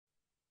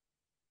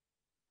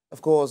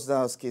Of course,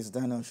 that's Case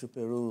Daniel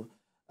Shuperu.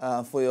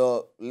 For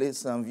your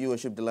listen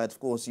viewership delight, of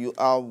course, you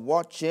are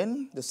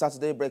watching the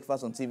Saturday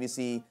Breakfast on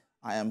TVC.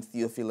 I am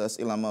Theophilus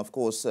Ilama. Of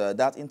course,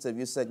 that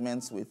interview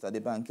segment with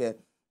Adebanke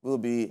will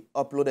be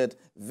uploaded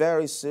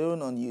very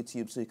soon on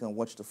YouTube so you can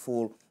watch the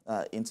full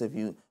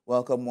interview.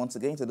 Welcome once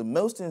again to the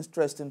most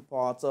interesting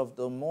part of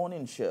the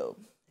morning show.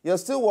 You're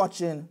still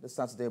watching the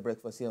Saturday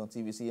Breakfast here on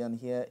TVC, and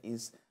here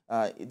is,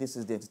 this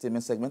is the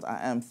entertainment segment. I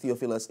am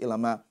Theophilus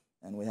Ilama,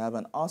 and we have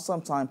an awesome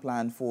time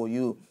planned for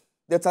you.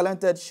 The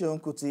talented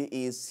Seun Kuti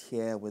is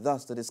here with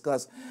us to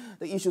discuss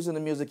the issues in the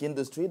music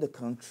industry, the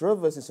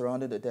controversy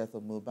surrounding the death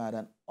of Mohbad,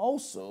 and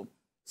also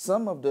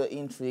some of the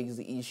intrigues,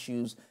 the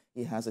issues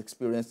he has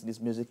experienced in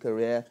his music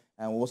career.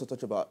 And we'll also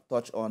touch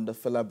on the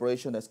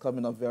collaboration that's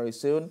coming up very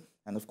soon.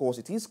 And of course,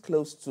 it is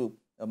close to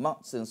a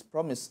month since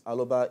Promise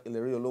Aloba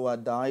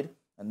Ilerioluwa died,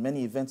 and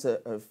many events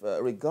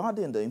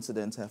regarding the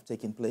incident have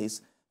taken place.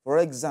 For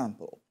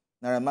example,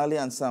 Naira Marley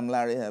and Sam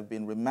Larry have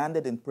been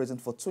remanded in prison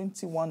for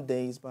 21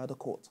 days by the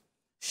court.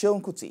 Seun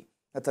Kuti,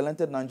 a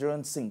talented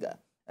Nigerian singer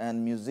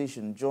and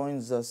musician,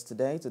 joins us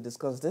today to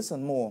discuss this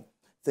and more.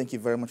 Thank you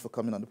very much for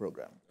coming on the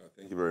program.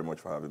 Thank you very much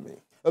for having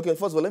me. Okay,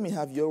 first of all, let me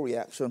have your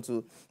reaction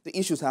to the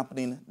issues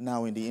happening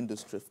now in the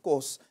industry. Of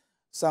course,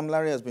 Sam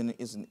Larry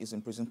is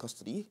in prison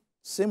custody.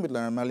 Same with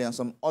Naira Marley and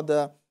some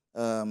other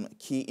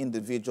key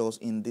individuals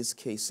in this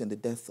case in the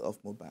death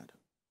of Mohbad.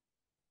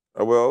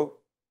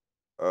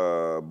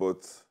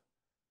 But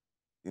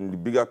in the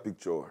bigger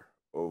picture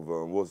of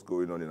what's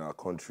going on in our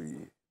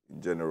country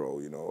in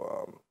general,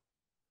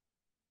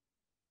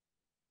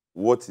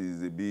 what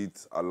is a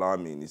bit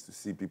alarming is to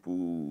see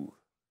people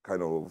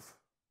kind of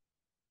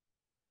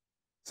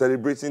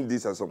celebrating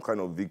this as some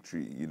kind of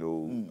victory.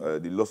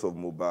 The loss of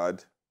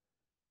Mohbad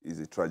is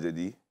a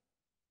tragedy,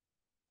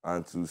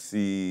 and to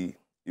see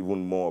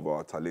even more of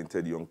our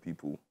talented young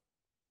people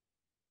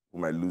who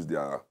might lose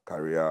their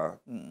career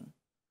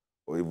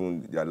or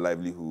even their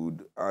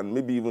livelihood, and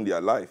maybe even their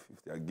life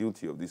if they are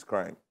guilty of this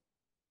crime,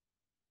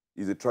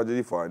 is a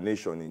tragedy for our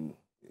nation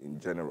in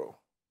general.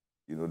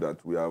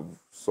 That we have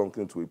sunk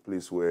into a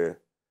place where,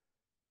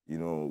 we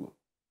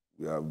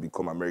have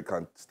become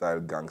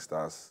American-style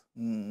gangsters,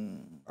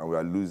 and we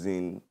are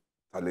losing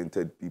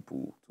talented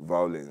people to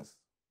violence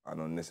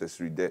and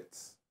unnecessary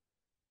deaths.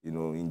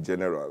 In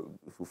general,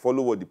 if we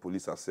follow what the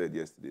police have said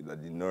yesterday,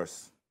 that the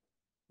nurse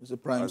is a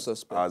prime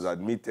suspect, has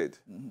admitted,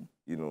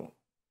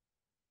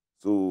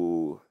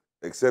 So,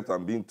 except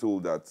I'm being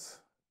told that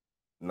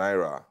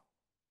Naira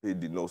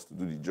paid the nurse to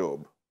do the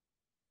job,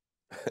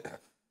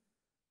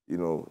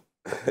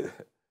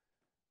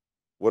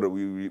 what are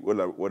we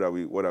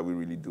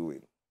really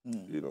doing?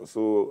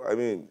 So I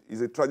mean,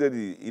 it's a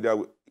tragedy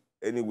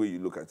any way you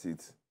look at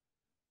it,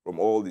 from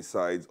all the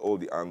sides, all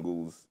the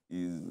angles.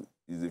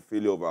 Is the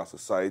failure of our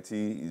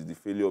society, is the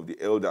failure of the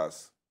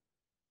elders.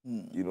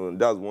 And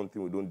that's one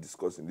thing we don't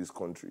discuss in this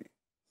country.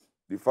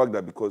 The fact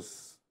that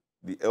because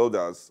the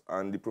elders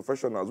and the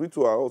professionals, we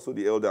too are also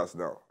the elders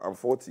now. I'm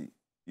 40,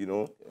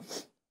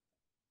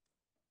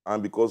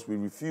 and because we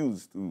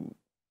refuse to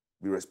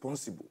be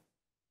responsible,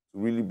 to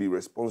really be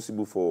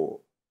responsible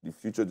for the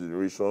future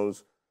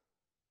generations,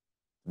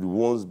 the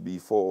ones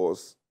before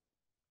us,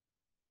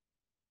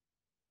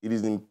 it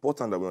is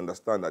important that we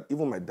understand that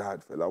even my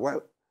dad,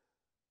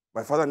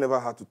 my father never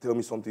had to tell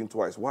me something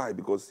twice. Why?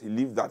 Because he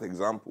lived that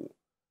example.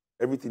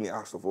 Everything he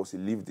asked of us, he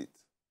lived it.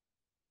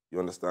 You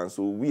understand?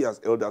 So we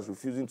as elders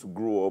refusing to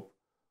grow up,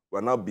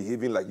 we're now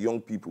behaving like young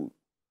people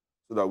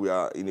so that we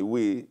are, in a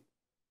way,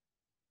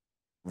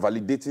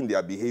 validating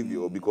their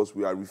behavior because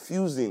we are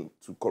refusing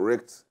to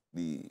correct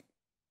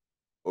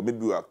or maybe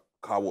we are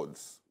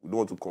cowards. We don't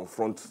want to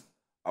confront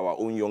our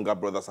own younger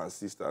brothers and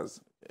sisters,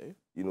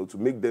 to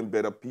make them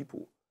better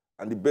people.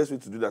 And the best way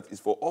to do that is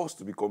for us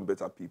to become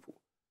better people.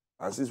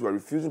 And since we're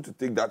refusing to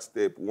take that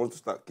step, we want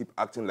to keep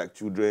acting like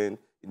children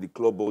in the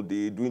club all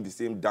day, doing the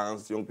same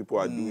dance young people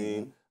are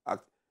doing.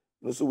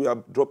 So we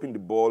are dropping the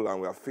ball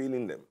and we are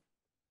failing them.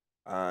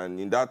 And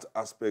in that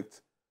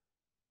aspect,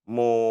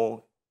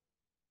 more,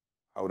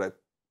 how would I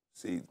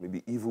say it,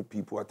 maybe evil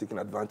people are taking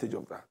advantage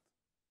of that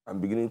and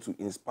beginning to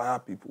inspire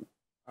people,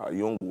 our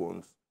young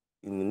ones,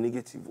 in a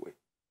negative way.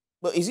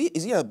 But is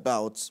it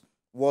about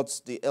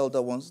what the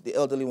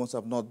elderly ones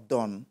have not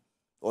done,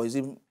 or is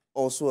it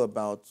also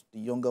about the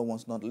younger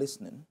ones not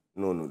listening?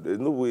 No. There's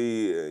no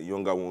way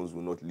younger ones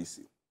will not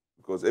listen,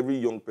 because every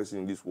young person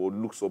in this world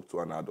looks up to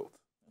an adult.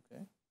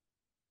 Okay.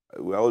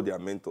 We're all their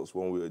mentors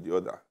one way or the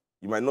other.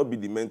 You might not be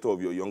the mentor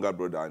of your younger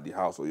brother in the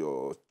house or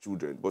your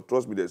children, but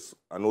trust me, there's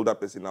an older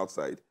person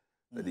outside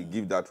that they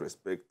give that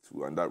respect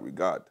to and that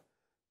regard.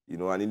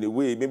 And in a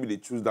way, maybe they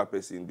choose that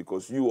person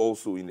because you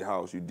also in the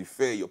house, you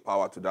defer your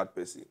power to that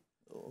person.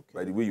 Okay.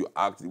 By the way you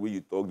act, the way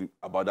you talk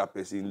about that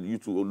person, you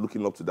two are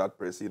looking up to that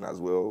person as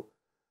well.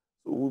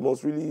 So we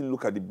must really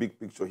look at the big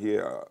picture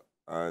here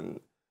and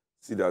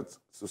see that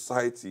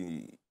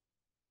society,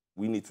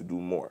 we need to do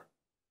more.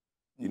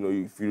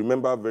 If you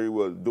remember very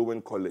well, the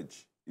Dowen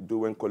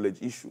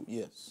College issue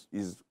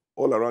is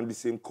all around the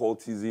same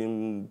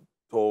cultism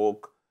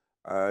talk,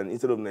 and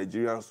instead of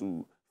Nigerians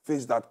to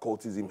face that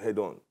cultism head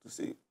on, to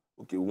say,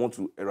 okay, we want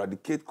to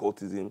eradicate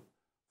cultism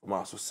from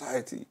our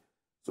society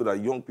so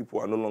that young people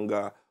are no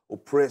longer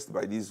oppressed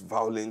by these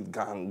violent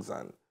gangs,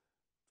 and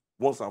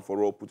once and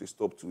for all put a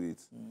stop to it.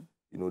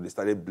 You know, they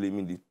started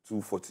blaming the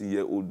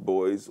 40-year-old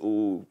boys.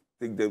 Oh,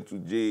 take them to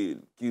jail,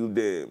 kill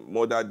them,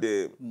 murder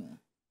them.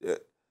 Yeah.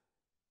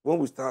 When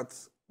we start,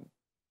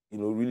 you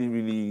know, really,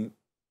 really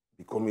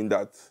becoming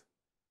that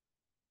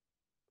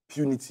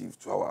punitive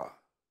to our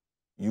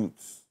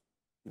youth,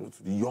 you know,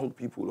 to the young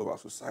people of our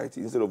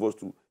society, instead of us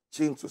to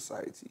change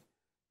society,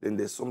 then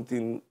there's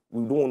something,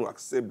 we don't want to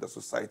accept that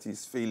society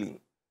is failing.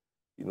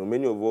 You know,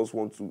 many of us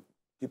want to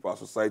keep our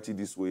society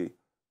this way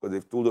because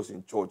they've told us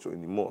in church or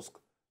in the mosque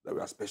that we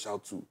are special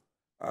too.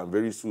 And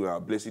very soon our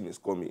blessing is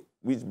coming.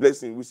 Which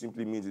blessing, which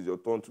simply means it's your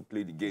turn to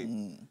play the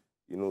game.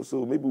 You know,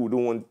 so maybe we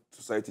don't want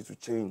society to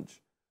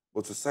change,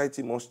 but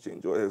society must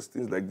change, or else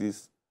things like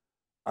this,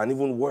 and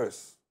even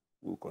worse,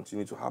 will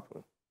continue to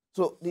happen.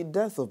 So the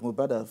death of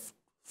Mohbad have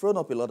thrown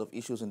up a lot of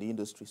issues in the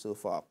industry so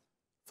far.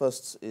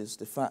 First is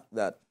the fact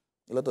that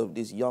a lot of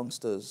these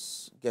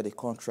youngsters get a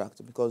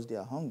contract because they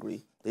are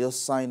hungry. They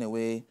just sign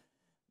away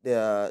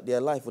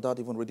their life without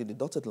even reading the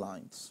dotted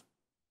lines.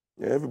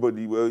 Yeah,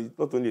 everybody, well, it's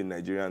not only a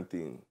Nigerian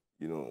thing,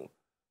 you know,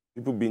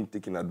 people being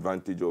taken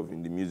advantage of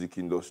in the music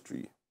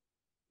industry.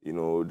 You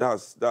know,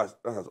 that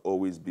has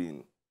always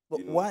been.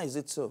 But why is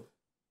it so?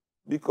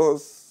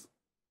 Because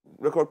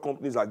record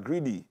companies are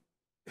greedy.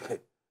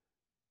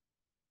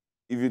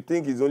 If you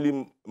think it's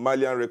only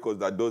Malian Records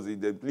that does it,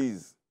 then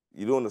please,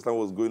 you don't understand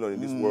what's going on in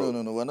this world.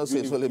 No, we're not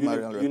saying it's only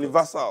Malian Records.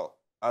 Universal,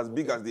 as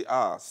big as they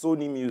are,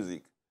 Sony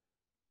Music.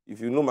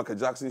 If you know Michael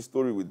Jackson's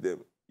story with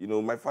them, you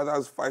know, my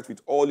father's fight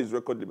with all his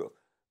record labels.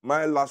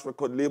 My last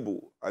record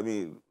label, I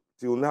mean,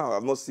 till now,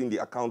 I've not seen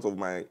the account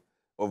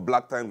of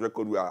Black Times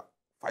record. We are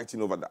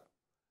fighting over that.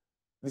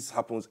 This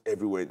happens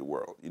everywhere in the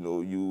world. You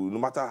know, no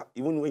matter,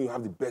 even when you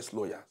have the best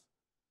lawyers,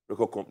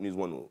 record companies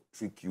want to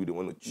trick you, they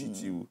want to cheat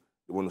you,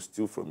 they want to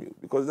steal from you,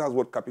 because that's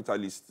what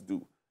capitalists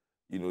do.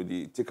 You know,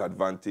 they take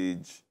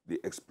advantage, they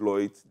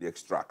exploit, they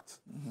extract.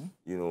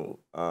 You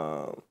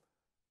know,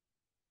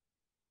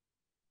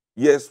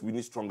 yes, we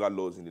need stronger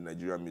laws in the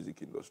Nigerian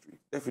music industry.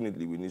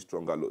 Definitely, we need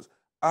stronger laws.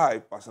 I,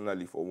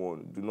 personally, for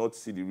one, do not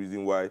see the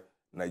reason why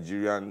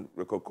Nigerian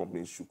record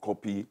companies should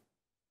copy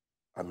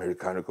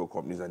American record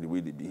companies and the way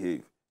they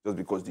behave. Just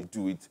because they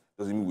do it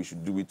doesn't mean we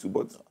should do it too,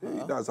 but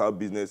that's how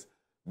business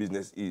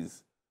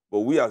is. But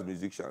we as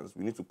musicians,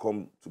 we need to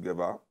come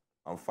together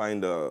and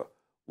find a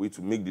way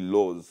to make the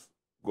laws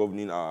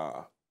governing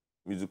our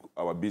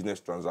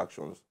business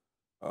transactions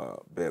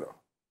better.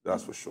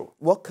 That's for sure.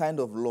 What kind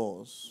of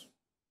laws?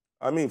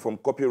 I mean, from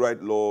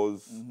copyright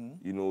laws,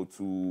 you know,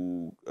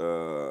 to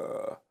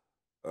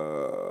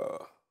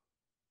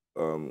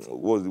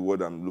what's the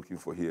word I'm looking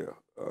for here?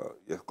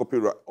 Yeah,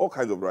 copyright, all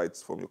kinds of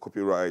rights, from your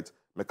copyright,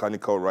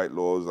 mechanical right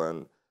laws,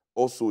 and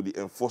also the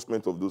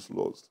enforcement of those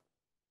laws.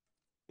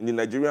 In the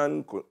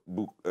Nigerian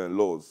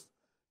laws,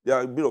 there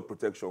are a bit of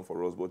protection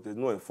for us, but there's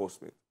no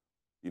enforcement.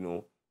 You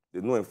know,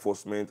 there's no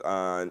enforcement,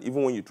 and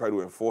even when you try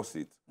to enforce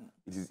it,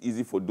 it is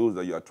easy for those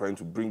that you are trying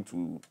to bring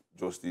to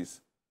justice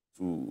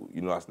to,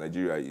 you know, as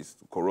Nigeria is,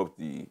 to corrupt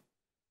the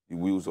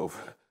wheels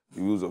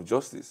of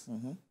justice.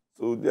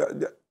 So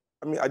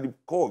I mean, at the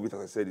core of it, as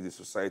I said, is a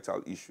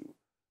societal issue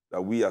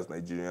that we as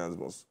Nigerians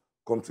must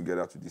come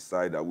together to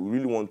decide that we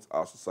really want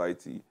our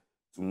society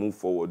to move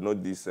forward,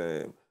 not this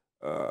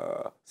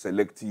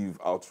selective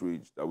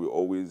outrage that we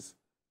always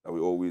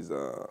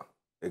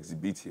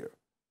exhibit here,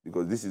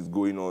 because this is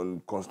going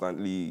on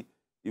constantly.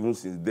 Even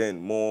since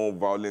then, more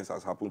violence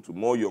has happened to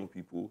more young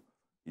people,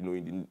 you know,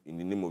 in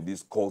the name of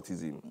this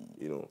cultism,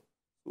 you know.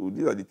 So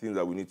these are the things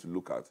that we need to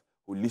look at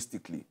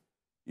holistically,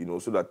 you know,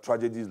 so that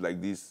tragedies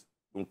like this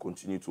don't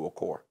continue to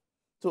occur.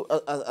 So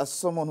as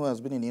someone who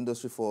has been in the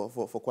industry for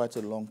quite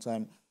a long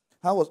time,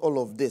 how has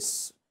all of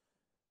this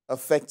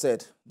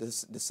affected the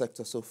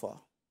sector so far?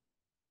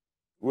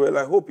 Well,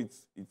 I hope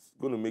it's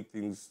going to make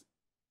things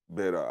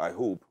better. I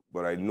hope,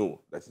 but I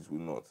know that it will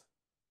not.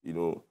 You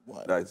know,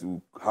 that it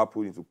will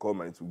happen, it will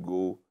come, and it will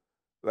go.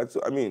 Like,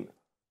 so, I mean,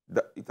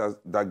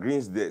 that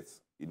Green's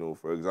death, you know,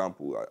 for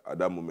example, at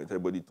that moment,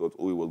 everybody thought,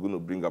 oh, it was going to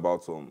bring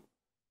about some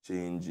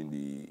change in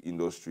the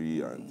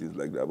industry and things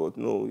like that. But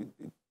no,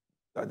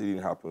 that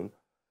didn't happen.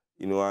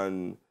 You know,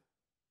 and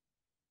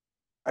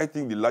I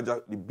think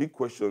the big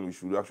question we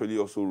should actually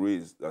also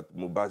raise, that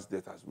Mohbad's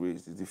death has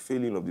raised, is the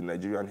failing of the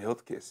Nigerian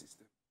healthcare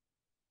system.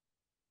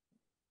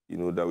 You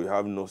know, that we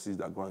have nurses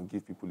that go and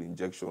give people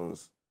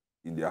injections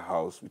in their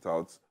house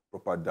without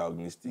proper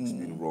diagnostics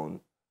being run,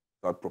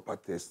 without proper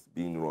tests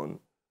being run.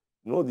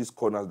 You know, these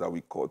corners that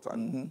we cut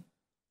and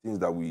things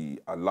that we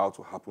allow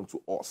to happen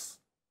to us.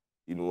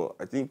 You know,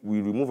 I think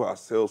we remove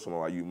ourselves from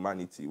our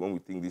humanity when we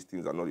think these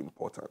things are not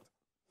important.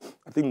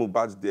 I think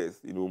Mohbad's death,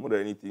 you know, more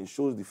than anything,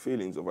 shows the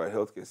failings of our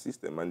healthcare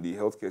system. And the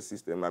healthcare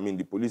system, I mean,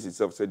 the police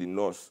itself said the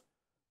nurse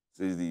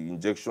says the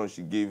injection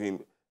she gave him,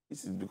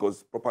 this is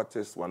because proper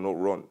tests were not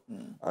run.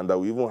 And that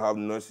we even have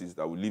nurses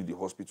that will leave the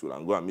hospital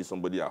and go and meet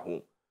somebody at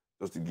home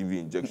just to give you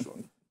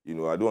injection. You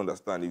know, I don't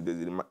understand. If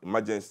there's an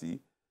emergency,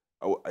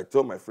 I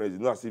tell my friends,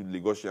 it's not as if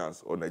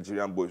Lagosians or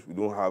Nigerian boys, we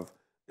don't have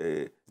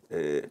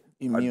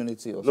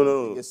immunity or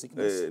something.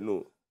 Sickness.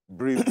 No,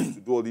 brave to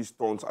do all these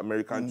stunts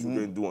American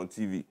children do on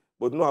TV.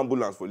 But no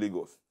ambulance for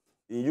Lagos.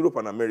 In Europe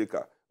and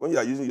America, when you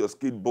are using your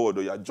skateboard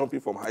or you are jumping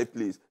from high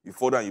place, you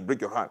fall down, you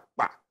break your hand,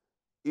 bah!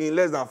 In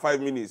less than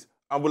 5 minutes,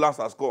 ambulance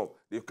has come.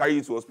 They've carried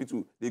you to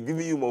hospital. They've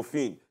given you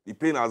morphine. The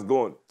pain has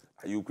gone.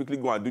 And you quickly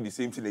go and do the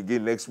same thing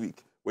again next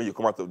week when you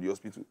come out of the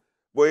hospital.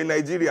 But in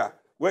Nigeria,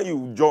 when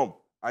you jump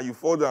and you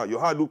fall down, your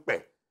hand look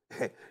peh.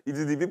 It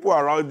is the people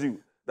around you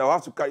that will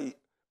have to carry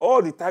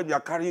all the time you are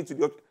carrying to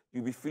the hospital.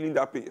 You'll be feeling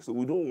that pain. So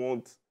we don't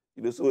want,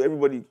 you know, so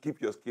everybody keep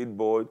your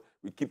skateboard.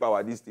 We keep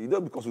our this thing,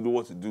 not because we don't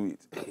want to do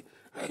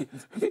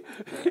it.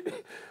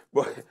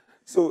 But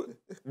so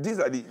these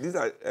are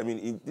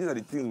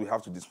the things we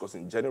have to discuss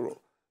in general.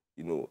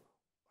 You know,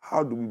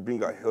 how do we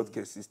bring our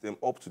healthcare system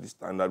up to the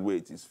standard where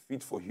it is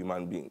fit for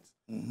human beings?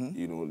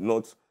 You know,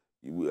 not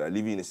we are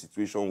living in a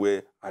situation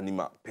where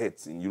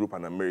pets in Europe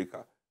and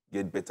America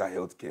get better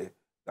healthcare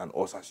than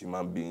us as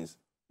human beings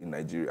in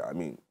Nigeria. I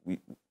mean,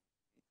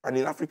 and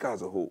in Africa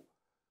as a whole.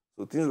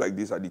 So things like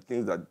this are the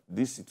things that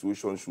this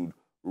situation should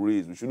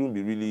raise. We shouldn't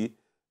be really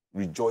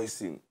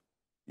rejoicing,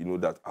 you know,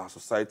 that our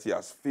society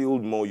has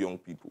failed more young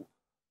people.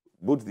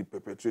 Both the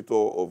perpetrator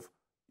of,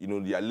 you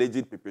know, the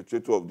alleged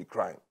perpetrator of the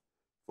crime,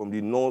 from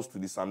the nurse to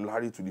the Sam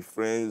Larry to the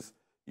friends,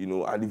 you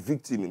know, and the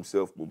victim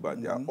himself,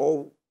 Mohbad. They are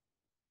all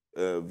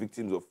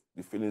victims of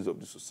the failings of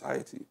the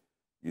society,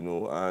 you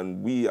know,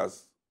 and we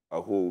as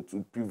a whole,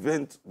 to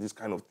prevent this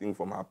kind of thing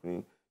from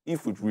happening,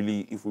 if we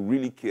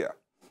really care,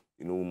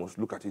 you know, we must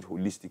look at it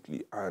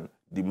holistically and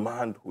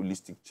demand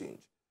holistic change,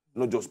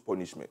 not just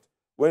punishment.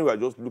 When we are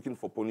just looking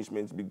for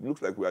punishment, it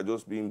looks like we are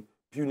just being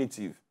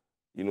punitive,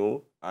 you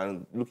know,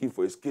 and looking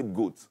for a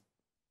scapegoat.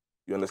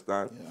 You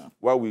understand? Yeah.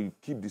 While we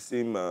keep the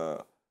same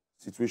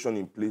situation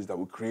in place that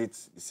will create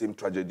the same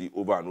tragedy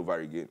over and over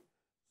again.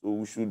 So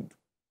we should,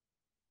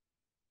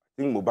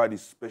 I think Mohbad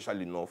is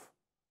special enough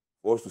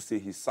for us to say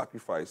his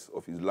sacrifice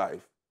of his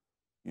life,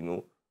 you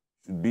know,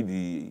 should be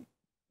the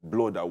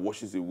blood that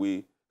washes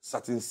away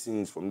certain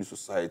sins from this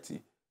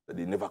society that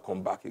they never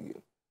come back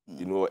again.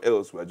 You know, or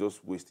else we are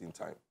just wasting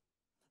time.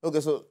 Okay,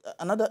 so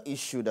another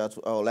issue that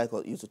I would like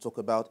you to talk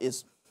about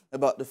is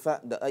about the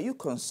fact that, are you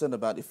concerned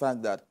about the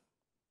fact that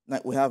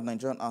we have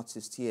Nigerian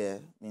artists here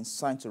being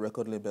signed to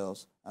record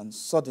labels and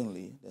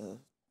suddenly they're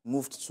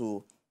moved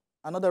to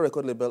another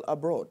record label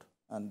abroad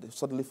and they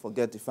suddenly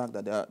forget the fact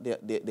that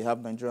they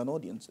have Nigerian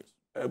audiences?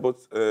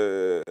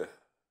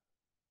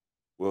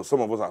 Well,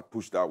 some of us are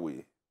pushed that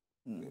way.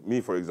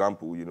 Me, for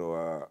example, you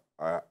know,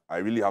 I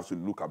really have to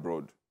look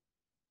abroad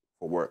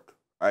for work.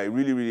 I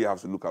really, really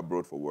have to look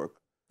abroad for work.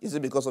 Is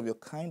it because of your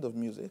kind of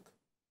music?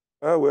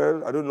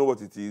 Well, I don't know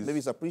what it is. Maybe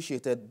it's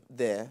appreciated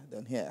there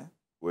than here.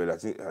 Well,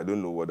 I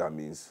don't know what that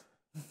means.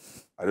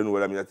 I don't know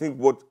what I mean. I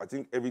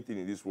think everything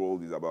in this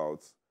world is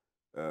about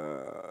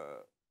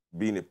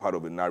being a part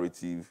of a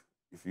narrative.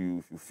 If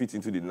you fit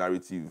into the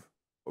narrative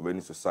of any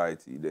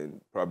society,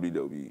 then probably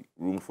there'll be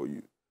room for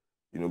you.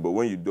 You know, but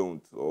when you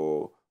don't,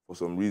 or for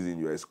some reason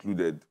you're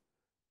excluded,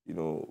 you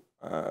know,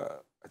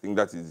 I think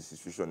that is the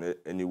situation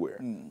anywhere.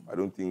 I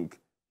don't think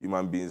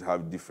human beings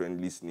have different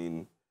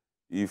listening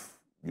if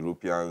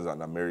Europeans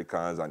and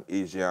Americans and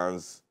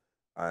Asians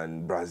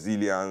and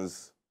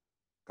Brazilians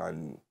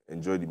can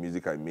enjoy the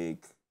music I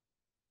make,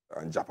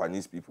 and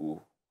Japanese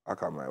people,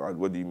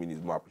 what do you mean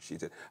is more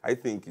appreciated? I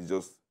think it's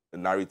just a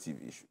narrative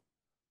issue,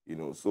 you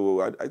know.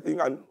 So I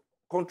think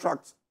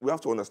contract, we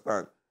have to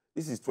understand,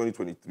 this is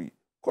 2023.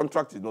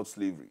 Contract is not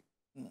slavery.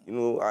 You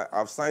know,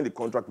 I've signed a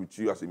contract with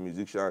you as a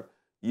musician.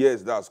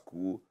 Yes, that's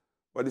cool.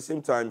 But at the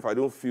same time, if I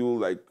don't feel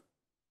like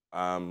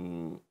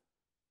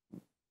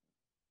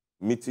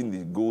meeting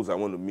the goals I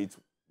want to meet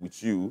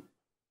with you,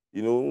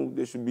 you know,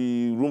 there should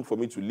be room for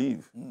me to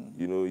leave.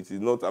 You know, it is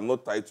not, I'm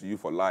not tied to you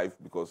for life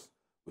because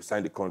we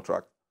signed a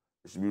contract.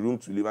 There should be room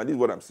to leave. And this is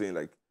what I'm saying,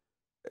 like,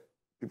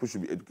 people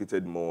should be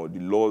educated more. The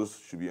laws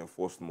should be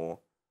enforced more,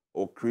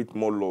 or create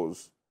more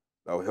laws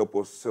that will help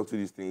us settle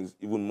these things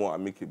even more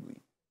amicably,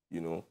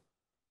 you know.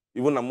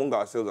 Even among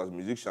ourselves as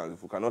musicians,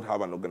 if we cannot have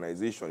an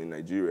organization in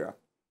Nigeria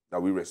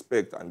that we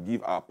respect and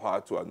give our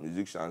power to as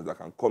musicians that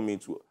can come in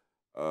to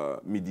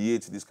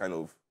mediate this kind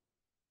of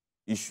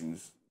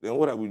issues, then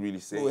what are we really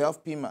saying? We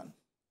have P-Man.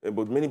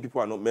 But many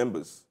people are not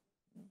members.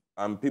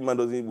 And P-Man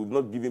we've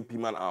not given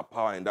P-Man our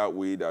power in that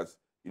way that,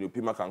 you know,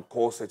 P-Man can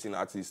call certain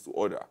artists to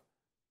order.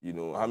 You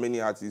know, how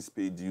many artists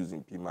pay dues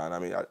in P-Man? I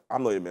mean,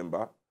 I'm not a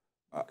member.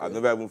 I've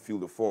never even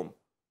filled the form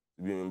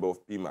to be a member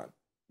of P-Man.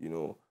 You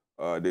know,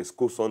 there's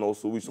COSON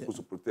also, which is supposed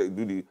to protect,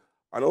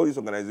 and all these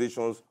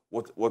organizations,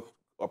 what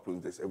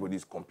happens?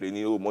 Everybody's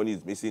complaining, oh, money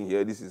is missing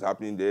here, this is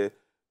happening there.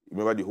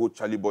 Remember the whole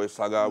Charlie Boy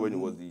saga when he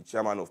was the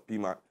chairman of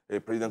P-Man,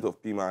 president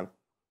of P-Man.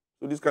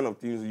 So these kind of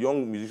things,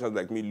 young musicians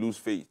like me lose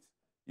faith,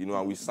 you know,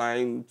 and we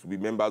sign to be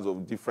members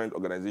of different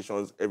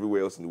organizations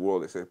everywhere else in the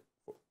world except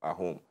at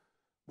home.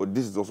 But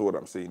this is also what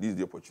I'm saying. This is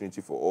the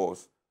opportunity for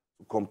us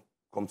to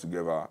come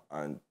together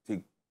and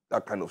take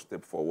that kind of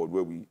step forward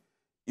where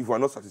if we're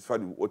not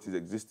satisfied with what is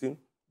existing,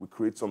 we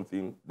create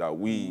something that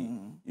we,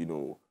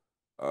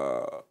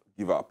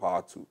 give our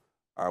power to.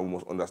 And we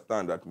must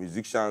understand that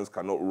musicians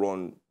cannot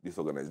run these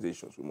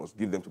organizations. We must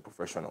give them to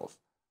professionals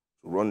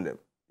to run them,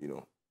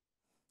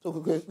 So,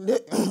 okay,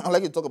 I'd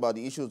like you to talk about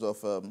the issues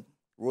of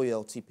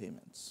royalty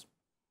payments.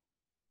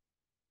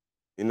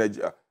 In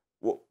Nigeria,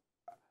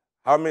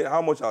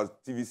 how much has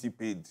TVC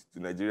paid to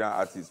Nigerian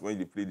artists when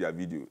they play their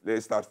video?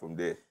 Let's start from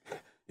there.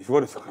 If you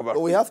want to talk about...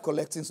 Well, we have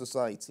collecting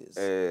societies,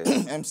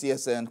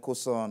 MCSN,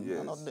 COSON,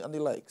 yes, and the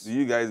likes. Do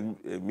you guys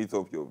meet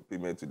up your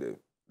payment to them?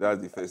 That's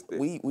the first step.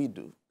 We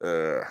do.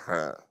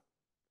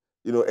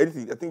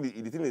 Anything. I think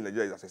the thing in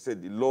Nigeria is, as I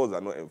said, the laws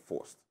are not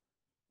enforced.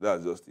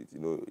 That's just it.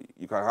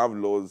 You can have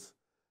laws,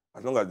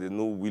 as long as there's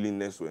no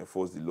willingness to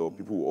enforce the law,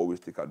 people will always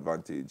take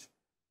advantage,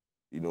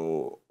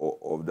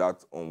 of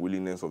that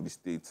unwillingness of the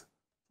state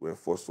to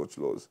enforce such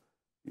laws.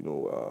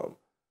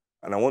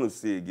 And I want to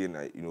say again,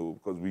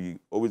 because we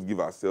always give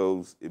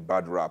ourselves a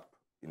bad rap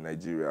in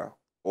Nigeria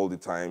all the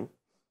time.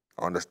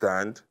 I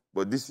understand,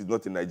 but this is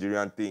not a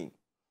Nigerian thing.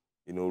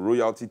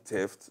 Royalty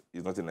theft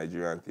is not a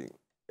Nigerian thing.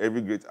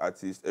 Every great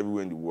artist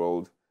everywhere in the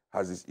world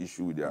has this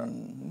issue with their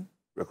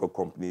record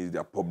companies,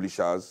 their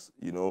publishers,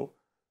 you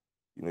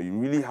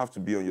really have to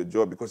be on your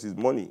job because it's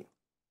money.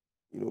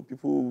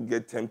 People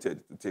get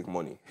tempted to take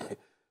money.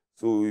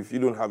 So if you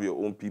don't have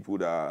your own people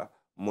that are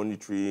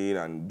monitoring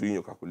and doing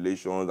your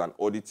calculations and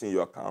auditing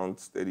your account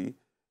steady,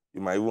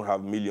 you might even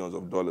have millions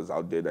of dollars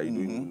out there that you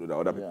don't even know that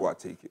other people are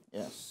taking.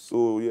 Yes.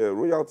 So yeah,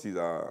 royalties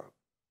are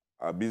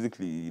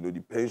basically, the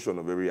pension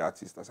of every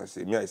artist. As I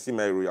say, I see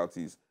my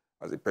royalties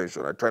as a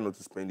pension. I try not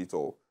to spend it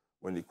all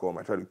when they come.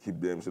 I try to keep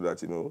them so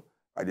that,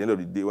 at the end of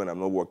the day, when I'm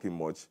not working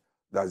much,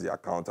 that's the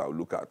account I'll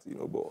look at,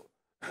 but...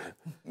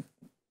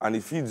 And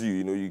it feeds you,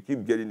 you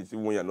keep getting it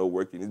even when you're not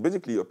working. It's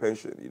basically your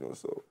pension,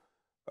 so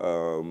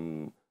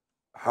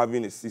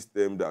having a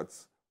system that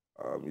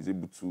is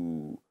able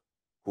to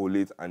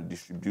collate and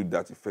distribute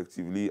that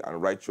effectively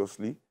and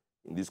righteously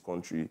in this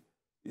country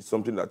is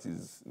something that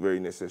is very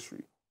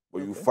necessary.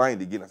 But you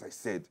find, again, as I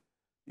said,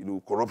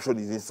 corruption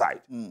is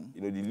inside.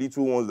 The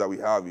little ones that we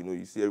have,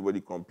 you see everybody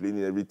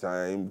complaining every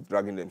time,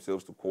 dragging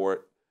themselves to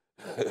court.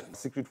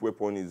 Secret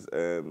weapon is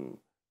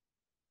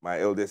my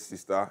eldest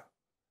sister,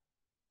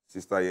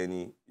 Sister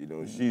Yeni.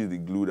 She's the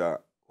glue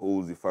that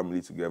holds the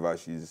family together.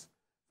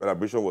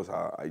 Celebration was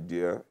her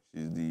idea.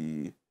 She's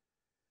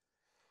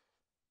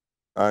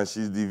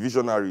the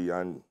visionary,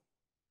 and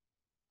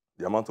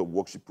the amount of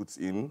work she puts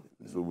in.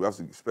 So we have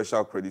to give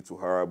special credit to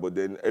her. But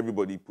then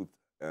everybody put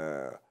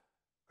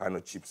kind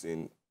of chips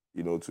in,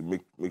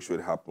 to make sure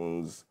it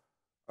happens.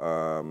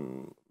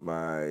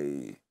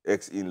 My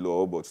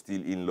ex-in-law, but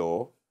still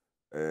in-law,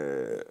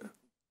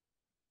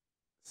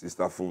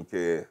 Sister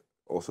Funke,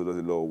 also does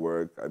a lot of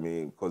work. I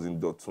mean, Cousin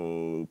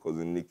Dotun,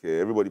 Cousin Nike,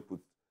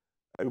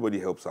 everybody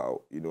helps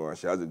out, and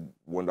she has a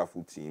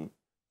wonderful team.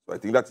 So I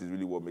think that is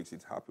really what makes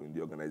it happen in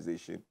the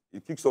organization.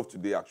 It kicks off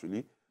today,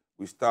 actually.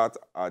 We start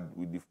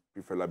with the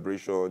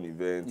pre-celebration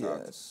event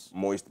at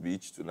Moist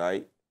Beach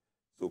tonight.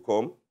 So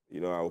come,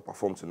 I will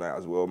perform tonight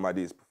as well.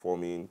 Madi is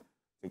performing.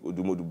 I think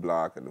Odumodu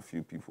Black and a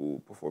few people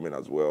performing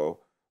as well.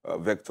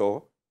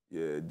 Vector,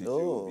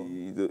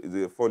 DJ it's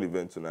a fun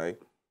event tonight.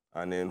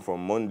 And then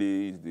from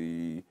Monday is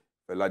the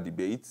Fela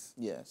debates,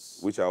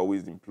 which I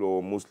always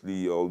implore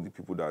mostly all the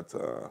people that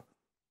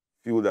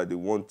feel that they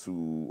want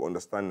to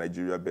understand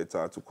Nigeria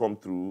better to come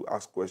through,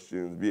 ask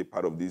questions, be a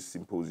part of this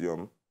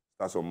symposium.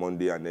 Starts on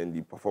Monday, and then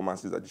the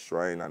performances at the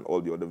Shrine and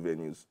all the other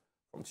venues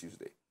on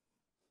Tuesday.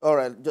 All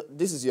right,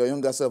 this is your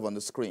younger self on the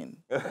screen.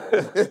 We're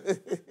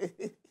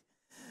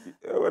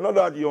not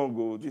that young,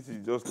 though. This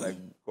is just like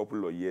a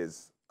couple of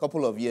years.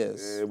 Couple of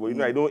years.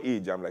 But I don't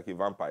age. I'm like a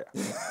vampire.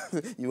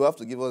 You have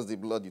to give us the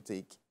blood you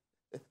take.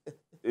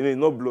 It's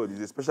not blood.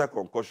 It's a special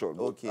concussion.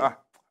 Okay. I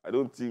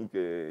don't think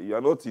you are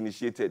not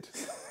initiated.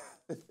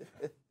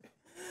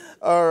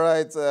 All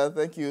right.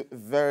 Thank you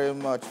very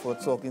much for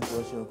talking to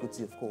us, Seun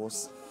Kuti, of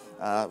course.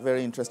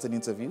 Very interesting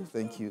interview.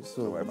 Thank you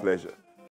so much. My pleasure.